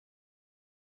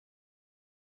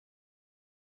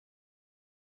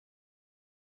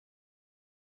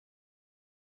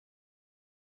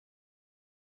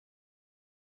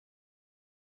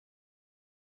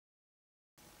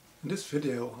In this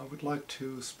video I would like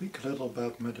to speak a little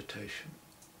about meditation.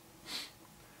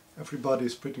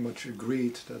 Everybody's pretty much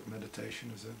agreed that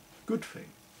meditation is a good thing.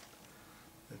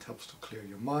 It helps to clear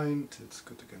your mind, it's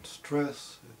good against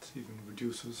stress, it even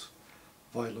reduces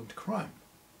violent crime.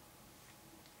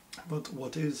 But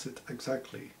what is it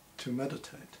exactly to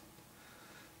meditate?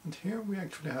 And here we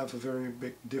actually have a very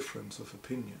big difference of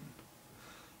opinion.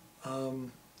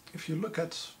 If you look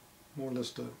at more or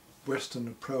less the Western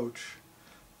approach,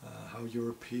 how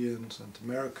Europeans and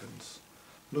Americans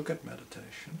look at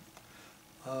meditation,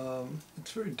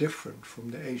 it's very different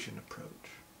from the Asian approach.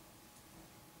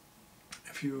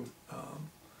 If you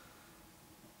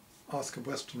ask a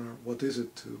Westerner what is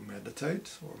it to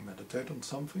meditate or meditate on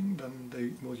something, then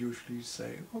they will usually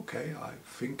say, okay, I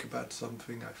think about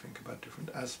something, I think about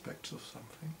different aspects of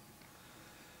something.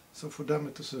 So for them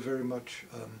it is a very much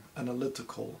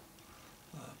analytical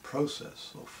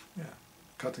process of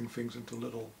cutting things into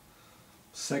little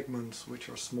segments which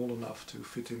are small enough to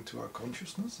fit into our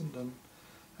consciousness and then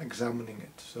examining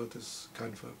it. So it is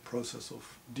kind of a process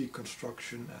of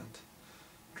deconstruction and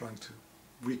trying to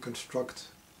reconstruct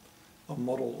a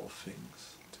model of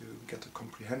things to get a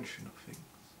comprehension of things.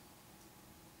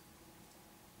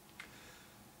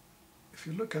 If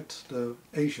you look at the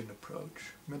Asian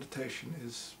approach, meditation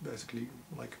is basically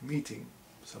like meeting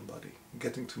somebody,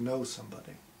 getting to know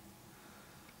somebody.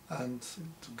 And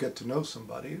to get to know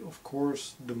somebody, of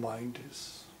course, the mind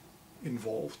is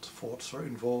involved, thoughts are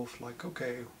involved, like,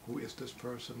 okay, who is this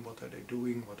person, what are they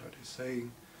doing, what are they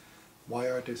saying, why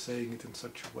are they saying it in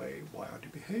such a way, why are they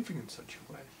behaving in such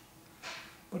a way?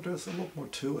 But there's a lot more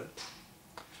to it.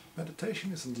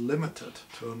 Meditation isn't limited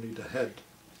to only the head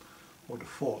or the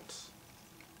thoughts.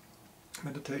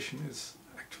 Meditation is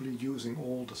actually using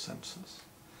all the senses.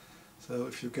 So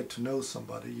if you get to know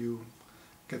somebody, you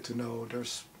get to know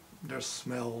their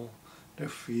smell, their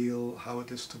feel, how it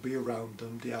is to be around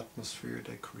them, the atmosphere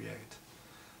they create,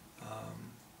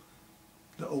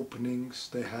 the openings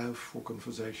they have for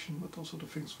conversation, but also the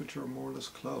things which are more or less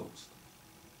closed.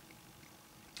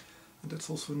 And it's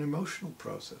also an emotional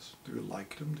process. Do you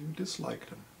like them? Do you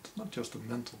dislike them? It's not just a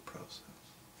mental process.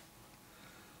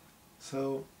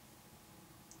 So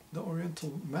the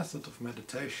Oriental method of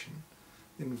meditation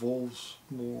involves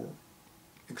more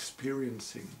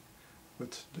experiencing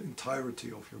with the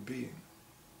entirety of your being.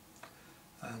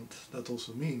 And that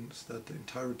also means that the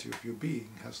entirety of your being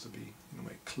has to be, in a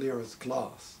way, clear as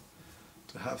glass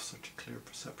to have such a clear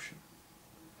perception.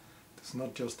 It's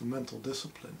not just a mental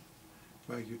discipline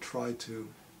where you try to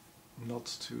not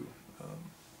to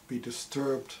be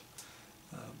disturbed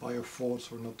by your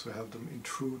thoughts or not to have them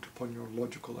intrude upon your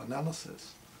logical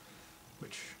analysis,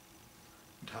 which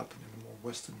would happen in a more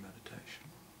Western meditation.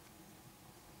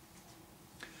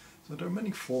 So there are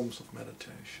many forms of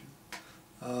meditation.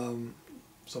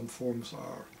 Some forms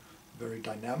are very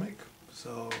dynamic,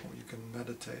 so you can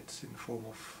meditate in the form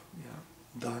of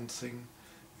dancing,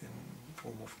 in the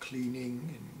form of cleaning,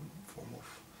 in the form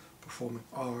of performing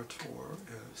art or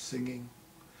singing.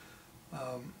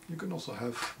 You can also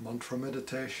have mantra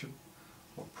meditation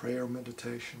or prayer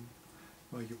meditation,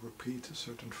 where you repeat a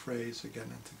certain phrase again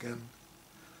and again.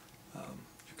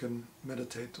 You can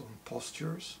meditate on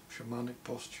postures, shamanic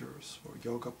postures or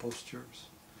yoga postures,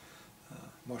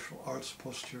 martial arts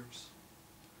postures.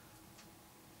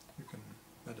 You can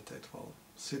meditate while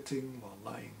sitting, while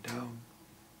lying down.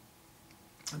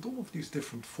 And all of these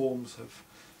different forms have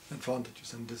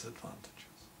advantages and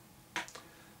disadvantages.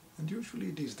 And usually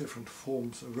these different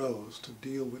forms arose to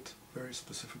deal with very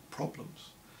specific problems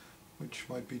which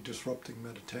might be disrupting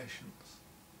meditations.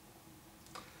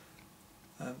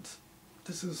 And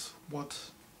this is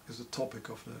what is the topic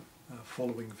of the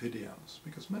following videos,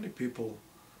 because many people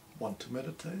want to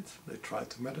meditate, they try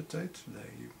to meditate,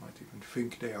 they might even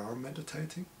think they are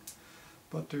meditating,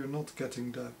 but they're not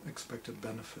getting the expected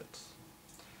benefits.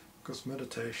 Because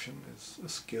meditation is a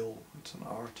skill, it's an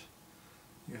art.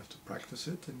 You have to practice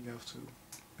it and you have to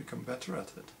become better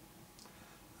at it.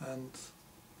 And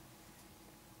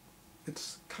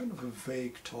it's kind of a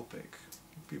vague topic.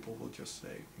 People will just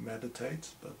say meditate,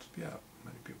 but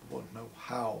many people won't know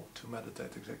how to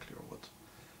meditate exactly or what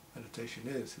meditation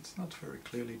is. It's not very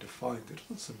clearly defined. It's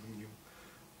not something you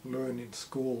learn in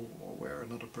school or where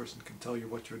another person can tell you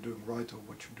what you're doing right or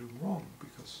what you're doing wrong,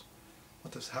 because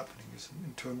what is happening is an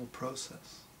internal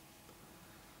process.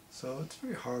 So it's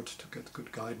very hard to get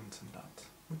good guidance in that,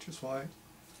 which is why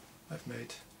I've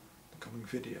made the coming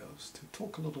videos to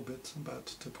talk a little bit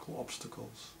about typical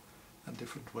obstacles and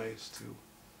different ways to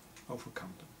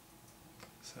overcome them.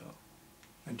 So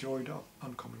enjoy the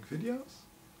oncoming videos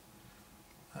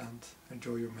and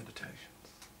enjoy your meditation.